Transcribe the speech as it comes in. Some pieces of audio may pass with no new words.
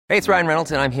Hey, it's Ryan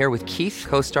Reynolds, and I'm here with Keith,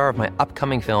 co-star of my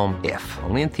upcoming film, If,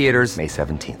 only in theaters May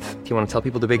 17th. Do you want to tell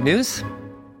people the big news?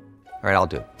 All right, I'll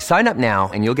do it. Sign up now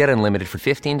and you'll get unlimited for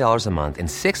 $15 a month and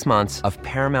 6 months of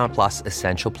Paramount Plus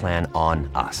Essential Plan on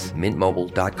us.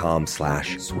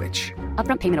 MintMobile.com/switch.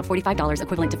 Upfront payment of $45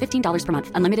 equivalent to $15 per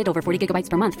month. Unlimited over 40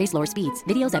 gigabytes per month. Face lower speeds.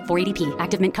 Videos at 480p.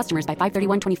 Active Mint customers by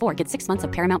 531.24 get 6 months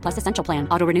of Paramount Plus Essential Plan.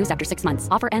 Auto renews after 6 months.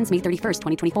 Offer ends May 31st,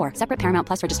 2024. Separate Paramount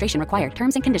Plus registration required.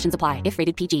 Terms and conditions apply if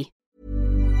rated PG.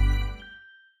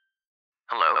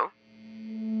 Hello?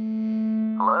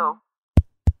 Hello?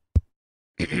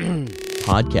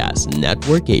 Podcast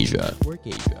Network Asia.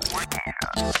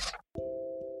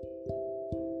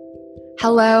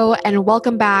 Hello, and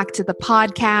welcome back to the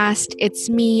podcast.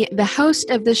 It's me, the host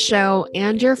of the show,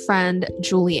 and your friend,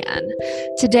 Julianne.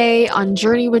 Today on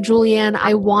Journey with Julianne,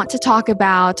 I want to talk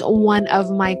about one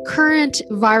of my current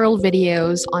viral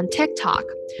videos on TikTok.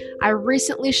 I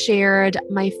recently shared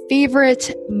my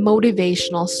favorite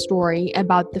motivational story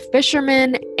about the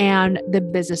fisherman and the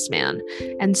businessman.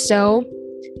 And so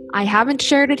I haven't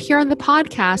shared it here on the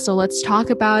podcast, so let's talk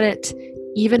about it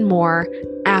even more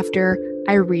after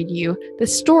I read you the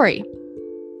story.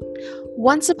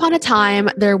 Once upon a time,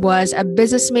 there was a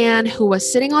businessman who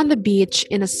was sitting on the beach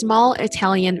in a small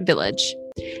Italian village.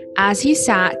 As he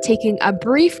sat, taking a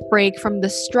brief break from the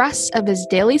stress of his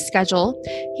daily schedule,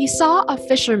 he saw a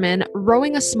fisherman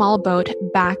rowing a small boat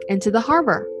back into the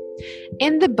harbor.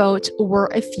 In the boat were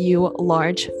a few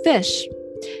large fish.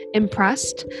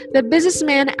 Impressed, the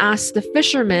businessman asked the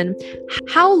fisherman,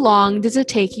 "How long does it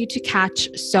take you to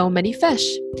catch so many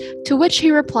fish?" To which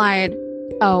he replied,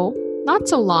 "Oh, not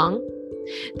so long."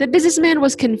 The businessman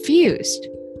was confused.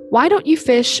 "Why don't you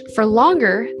fish for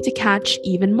longer to catch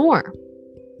even more?"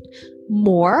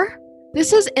 "More?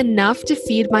 This is enough to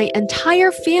feed my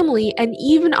entire family and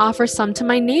even offer some to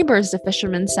my neighbors," the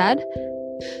fisherman said.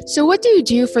 "So what do you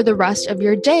do for the rest of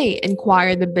your day?"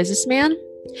 inquired the businessman.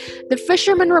 The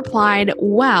fisherman replied,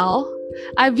 "Well,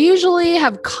 I've usually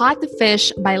have caught the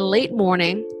fish by late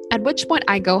morning, at which point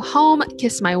I go home,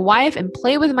 kiss my wife, and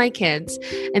play with my kids.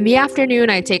 In the afternoon,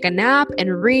 I take a nap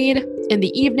and read. In the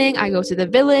evening, I go to the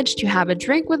village to have a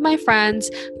drink with my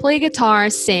friends, play guitar,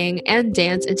 sing, and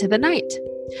dance into the night."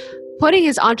 Putting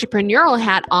his entrepreneurial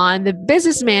hat on, the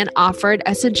businessman offered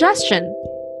a suggestion.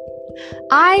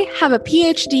 "I have a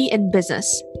PhD in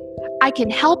business. I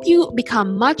can help you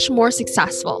become much more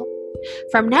successful.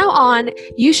 From now on,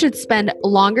 you should spend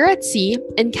longer at sea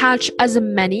and catch as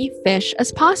many fish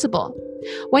as possible.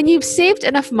 When you've saved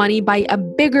enough money, buy a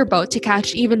bigger boat to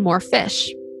catch even more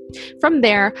fish. From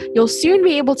there, you'll soon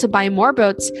be able to buy more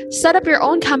boats, set up your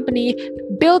own company,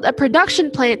 build a production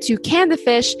plant to can the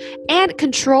fish and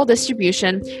control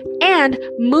distribution, and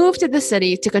move to the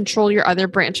city to control your other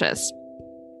branches."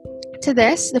 To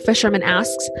this, the fisherman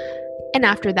asks, "And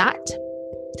after that?"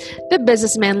 The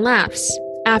businessman laughs.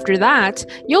 "After that,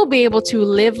 you'll be able to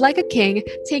live like a king,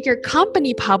 take your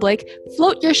company public,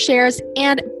 float your shares,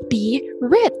 and be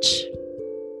rich."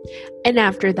 "And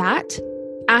after that?"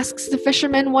 asks the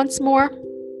fisherman once more.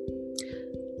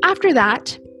 "After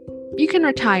that, you can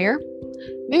retire,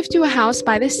 move to a house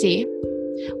by the sea,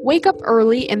 wake up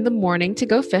early in the morning to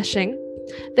go fishing,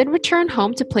 then return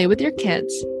home to play with your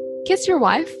kids, kiss your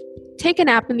wife, take a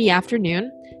nap in the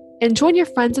afternoon, and join your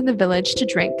friends in the village to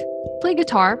drink, play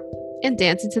guitar, and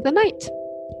dance into the night."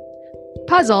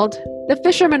 Puzzled, the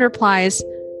fisherman replies,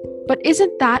 "But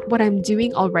isn't that what I'm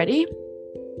doing already?"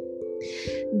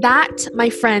 That, my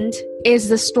friend, is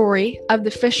the story of the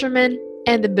fisherman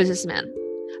and the businessman.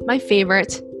 My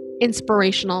favorite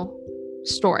inspirational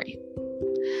story.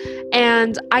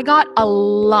 And I got a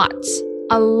lot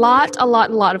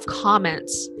of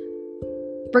comments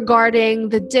regarding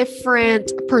the different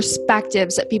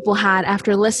perspectives that people had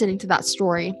after listening to that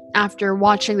story, after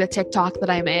watching the TikTok that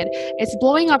I made. It's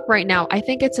blowing up right now. I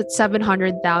think it's at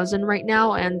 700,000 right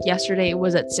now, and yesterday it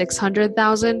was at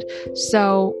 600,000.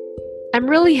 So I'm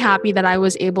really happy that I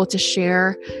was able to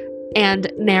share and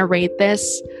narrate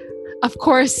this. Of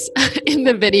course, in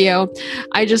the video,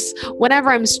 whenever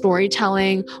I'm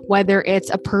storytelling, whether it's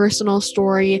a personal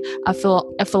story, a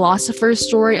philosopher's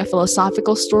story, a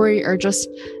philosophical story, or just,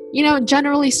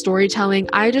 generally storytelling,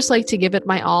 I just like to give it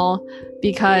my all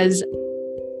because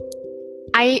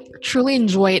I truly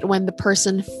enjoy it when the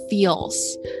person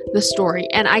feels the story.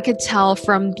 And I could tell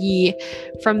from the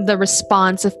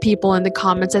response of people in the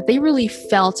comments that they really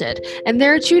felt it. And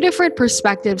there are two different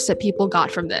perspectives that people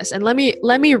got from this. And let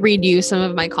me read you some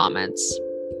of my comments.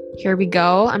 Here we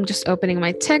go. I'm just opening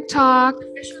my TikTok.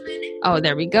 Oh,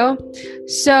 there we go.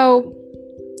 So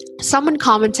someone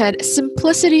commented,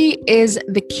 simplicity is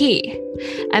the key.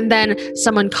 And then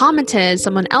someone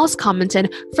else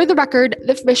commented, for the record,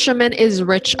 the fisherman is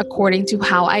rich according to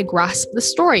how I grasp the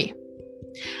story.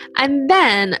 And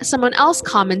then someone else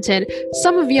commented,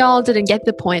 some of y'all didn't get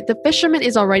the point. The fisherman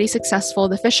is already successful.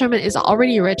 The fisherman is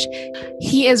already rich.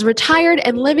 He is retired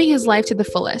and living his life to the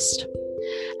fullest.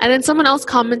 And then someone else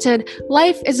commented,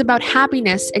 life is about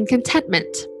happiness and contentment.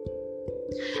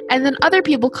 And then other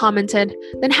people commented,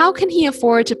 then how can he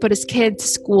afford to put his kid to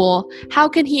school? How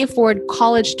can he afford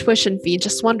college tuition fee?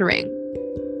 Just wondering.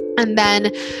 And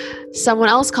then someone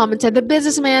else commented, the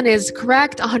businessman is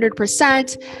correct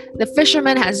 100%. The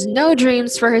fisherman has no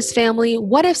dreams for his family.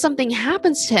 What if something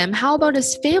happens to him? How about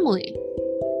his family?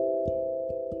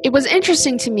 It was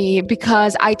interesting to me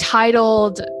because I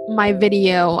titled my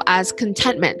video as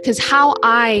contentment, because how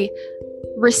I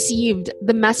received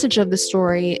the message of the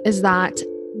story is that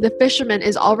the fisherman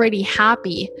is already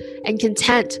happy and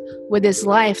content with his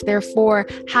life, therefore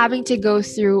having to go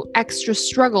through extra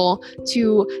struggle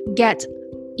to get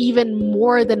even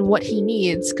more than what he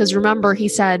needs. Because remember, he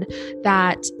said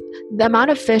that the amount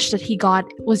of fish that he got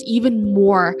was even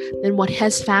more than what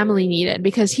his family needed,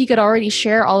 because he could already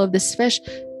share all of this fish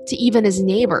to even his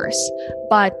neighbors.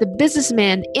 But the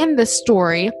businessman in the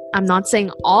story, I'm not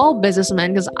saying all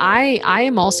businessmen, because I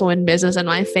am also in business and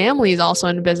my family is also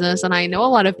in business, and I know a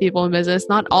lot of people in business.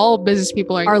 Not all business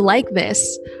people are like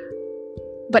this.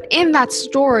 But in that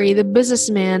story, the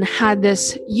businessman had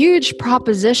this huge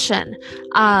proposition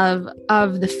of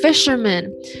the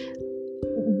fisherman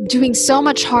doing so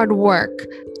much hard work.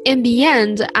 In the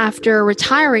end, after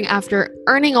retiring, after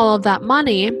earning all of that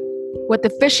money, what the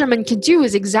fisherman can do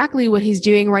is exactly what he's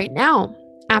doing right now.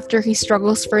 After he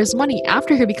struggles for his money,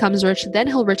 after he becomes rich, then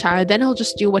he'll retire, then he'll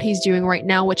just do what he's doing right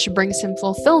now, which brings him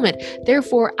fulfillment.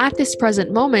 Therefore, at this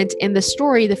present moment in the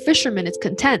story, the fisherman is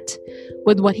content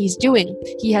with what he's doing.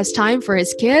 He has time for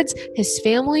his kids, his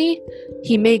family.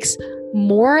 He makes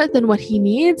more than what he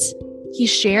needs. He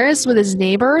shares with his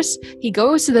neighbors. He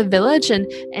goes to the village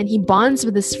and he bonds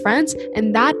with his friends,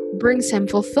 and that brings him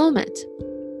fulfillment.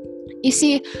 You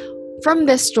see, from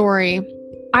this story,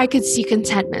 I could see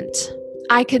contentment.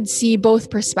 I could see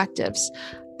both perspectives.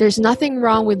 There's nothing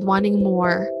wrong with wanting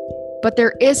more, but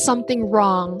there is something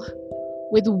wrong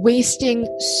with wasting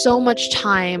so much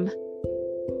time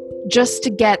just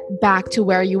to get back to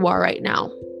where you are right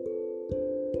now.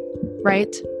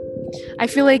 Right? I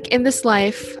feel like in this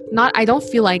life, I don't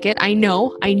feel like it. I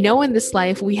know in this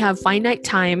life we have finite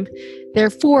time.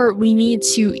 Therefore, we need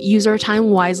to use our time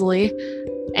wisely.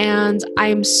 And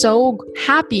I'm so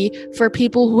happy for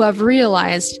people who have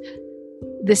realized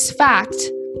this fact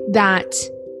that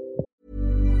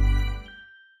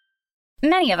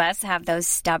many of us have those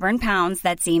stubborn pounds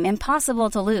that seem impossible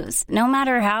to lose, no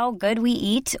matter how good we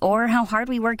eat or how hard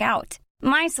we work out.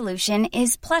 My solution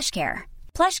is PlushCare.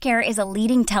 PlushCare is a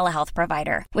leading telehealth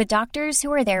provider with doctors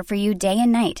who are there for you day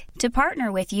and night to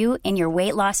partner with you in your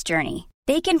weight loss journey.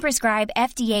 They can prescribe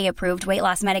FDA-approved weight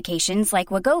loss medications like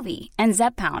Wegovy and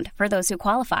Zepbound for those who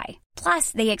qualify. Plus,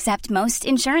 they accept most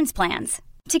insurance plans.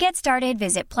 To get started,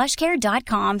 visit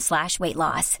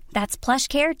plushcare.com/weightloss. That's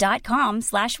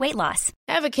plushcare.com/weightloss.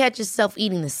 Ever catch yourself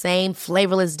eating the same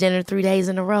flavorless dinner 3 days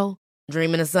in a row?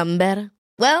 Dreaming of something better?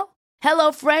 Well,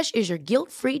 HelloFresh is your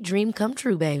guilt-free dream come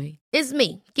true, baby. It's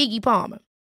me, Keke Palmer.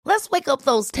 Let's wake up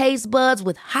those taste buds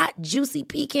with hot, juicy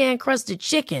pecan-crusted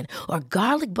chicken or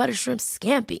garlic butter shrimp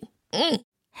scampi.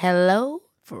 Hello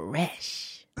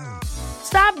Fresh.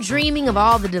 Stop dreaming of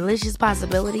all the delicious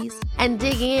possibilities and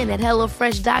dig in at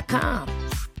HelloFresh.com.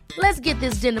 Let's get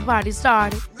this dinner party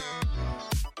started.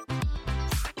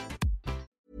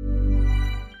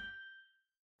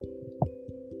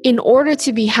 in order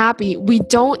to be happy, we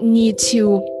don't need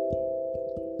to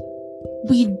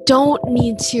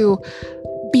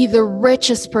be the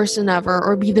richest person ever,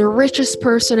 or be the richest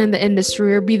person in the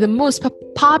industry, or be the most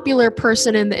popular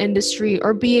person in the industry,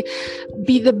 or be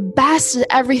the best at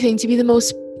everything, to be the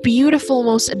most beautiful,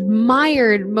 most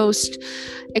admired, most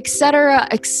etc.,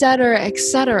 etc.,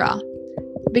 etc.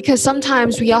 Because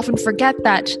sometimes we often forget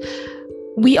that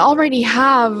we already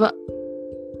have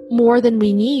more than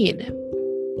we need,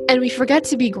 and we forget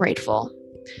to be grateful,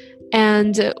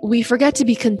 and we forget to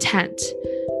be content.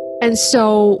 And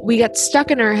so we get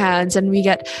stuck in our heads, and we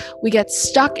get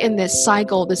stuck in this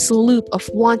cycle, this loop of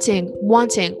wanting.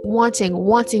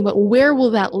 But where will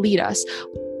that lead us?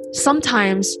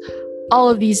 Sometimes all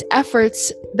of these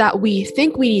efforts that we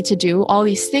think we need to do, all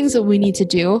these things that we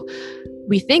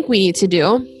think we need to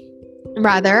do,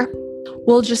 rather,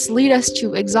 will just lead us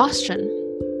to exhaustion.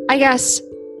 I guess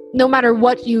no matter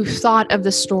what you thought of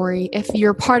the story, if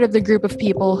you're part of the group of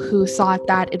people who thought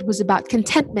that it was about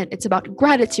contentment, it's about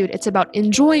gratitude, it's about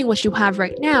enjoying what you have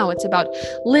right now, it's about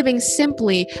living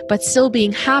simply but still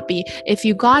being happy, if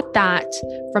you got that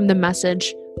from the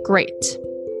message, great.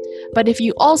 But if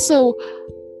you also,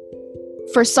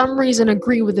 for some reason,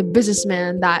 agree with the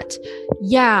businessman that,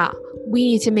 yeah, we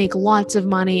need to make lots of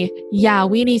money. Yeah,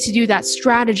 we need to do that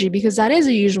strategy because that is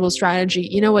a usual strategy.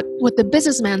 You know what the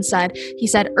businessman said? He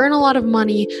said, earn a lot of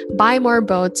money, buy more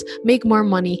boats, make more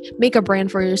money, make a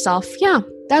brand for yourself. Yeah,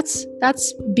 that's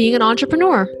being an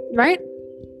entrepreneur, right?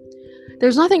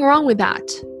 There's nothing wrong with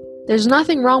that. There's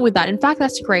nothing wrong with that. In fact,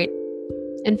 that's great.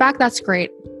 In fact,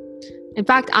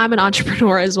 I'm an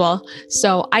entrepreneur as well.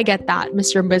 So I get that,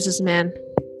 Mr. Businessman.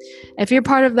 If you're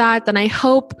part of that, then I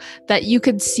hope that you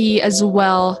could see as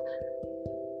well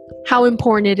how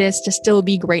important it is to still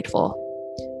be grateful.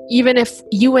 Even if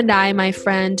you and I, my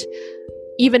friend,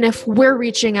 even if we're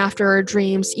reaching after our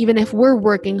dreams, even if we're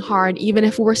working hard, even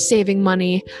if we're saving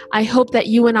money, I hope that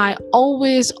you and I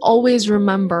always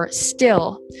remember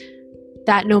still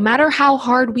that no matter how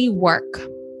hard we work,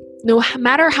 no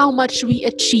matter how much we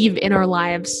achieve in our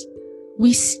lives,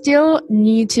 we still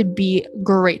need to be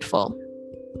grateful.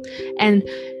 And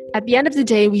at the end of the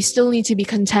day, we still need to be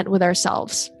content with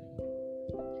ourselves.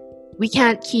 We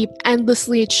can't keep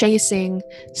endlessly chasing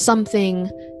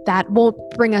something that won't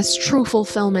bring us true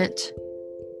fulfillment.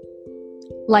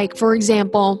 Like, for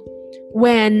example,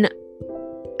 when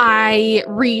I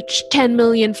reach 10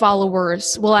 million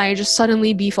followers, will I just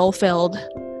suddenly be fulfilled?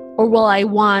 Or will I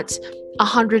want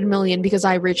 100 million because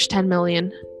I reached 10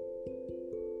 million?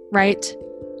 Right?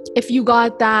 If you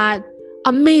got that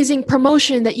amazing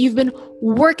promotion that you've been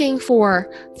working for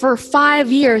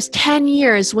 5 years, 10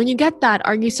 years, when you get that,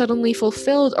 are you suddenly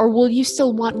fulfilled or will you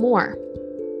still want more?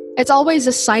 It's always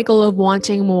a cycle of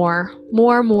wanting more.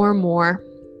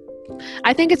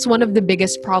 I think it's one of the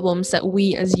biggest problems that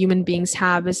we as human beings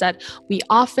have is that we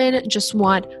often just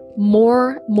want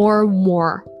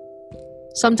more.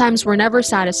 Sometimes we're never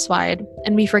satisfied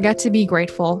and we forget to be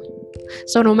grateful.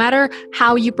 So no matter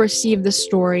how you perceive the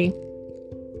story,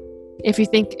 if you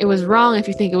think it was wrong, if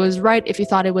you think it was right, if you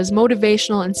thought it was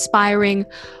motivational, inspiring,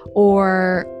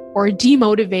 or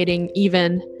demotivating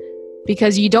even,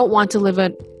 because you don't want to live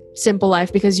a simple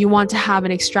life, because you want to have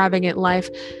an extravagant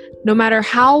life, no matter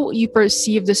how you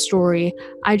perceive the story,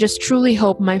 I just truly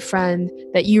hope, my friend,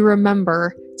 that you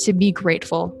remember to be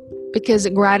grateful, because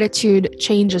gratitude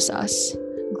changes us.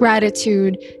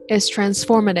 Gratitude is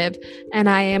transformative, and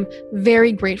I am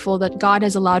very grateful that God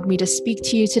has allowed me to speak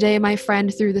to you today, my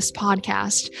friend, through this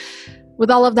podcast.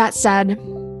 With all of that said,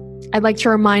 I'd like to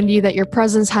remind you that your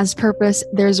presence has purpose.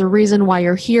 There's a reason why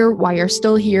you're here, why you're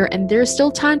still here, and there's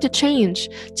still time to change,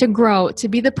 to grow, to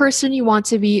be the person you want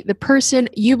to be, the person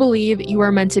you believe you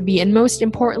are meant to be. And most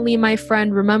importantly, my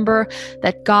friend, remember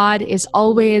that God is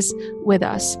always with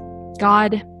us.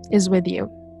 God is with you.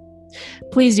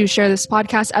 Please do share this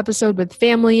podcast episode with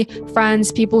family, friends,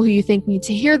 people who you think need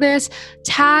to hear this.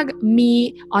 Tag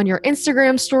me on your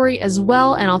Instagram story as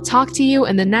well, and I'll talk to you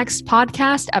in the next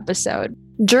podcast episode.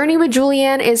 Journey with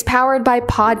Julianne is powered by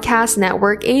Podcast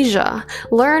Network Asia.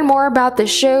 Learn more about the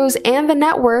shows and the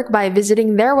network by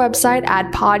visiting their website at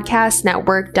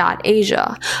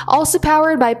podcastnetwork.asia. Also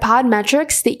powered by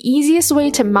Podmetrics, the easiest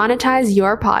way to monetize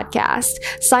your podcast.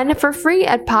 Sign up for free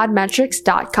at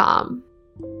podmetrics.com.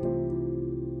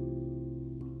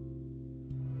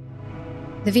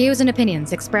 The views and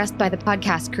opinions expressed by the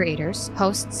podcast creators,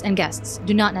 hosts, and guests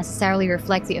do not necessarily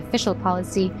reflect the official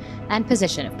policy and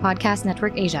position of Podcast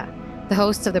Network Asia, the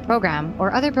hosts of the program,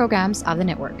 or other programs of the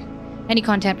network. Any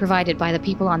content provided by the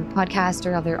people on the podcast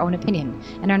are of their own opinion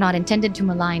and are not intended to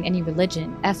malign any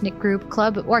religion, ethnic group,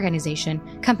 club, organization,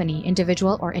 company,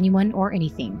 individual, or anyone or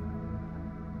anything.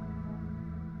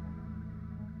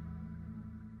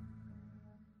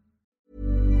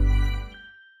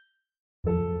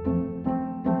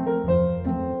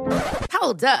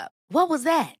 Hold up. What was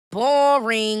that?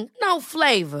 Boring. No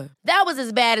flavor. That was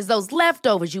as bad as those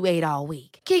leftovers you ate all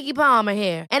week. Keke Palmer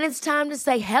here, and it's time to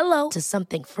say hello to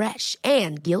something fresh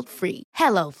and guilt-free.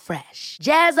 HelloFresh.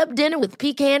 Jazz up dinner with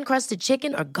pecan-crusted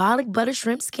chicken or garlic butter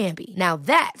shrimp scampi. Now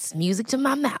that's music to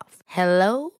my mouth.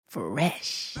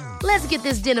 HelloFresh. Let's get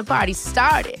this dinner party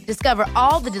started. Discover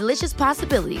all the delicious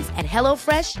possibilities at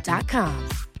HelloFresh.com.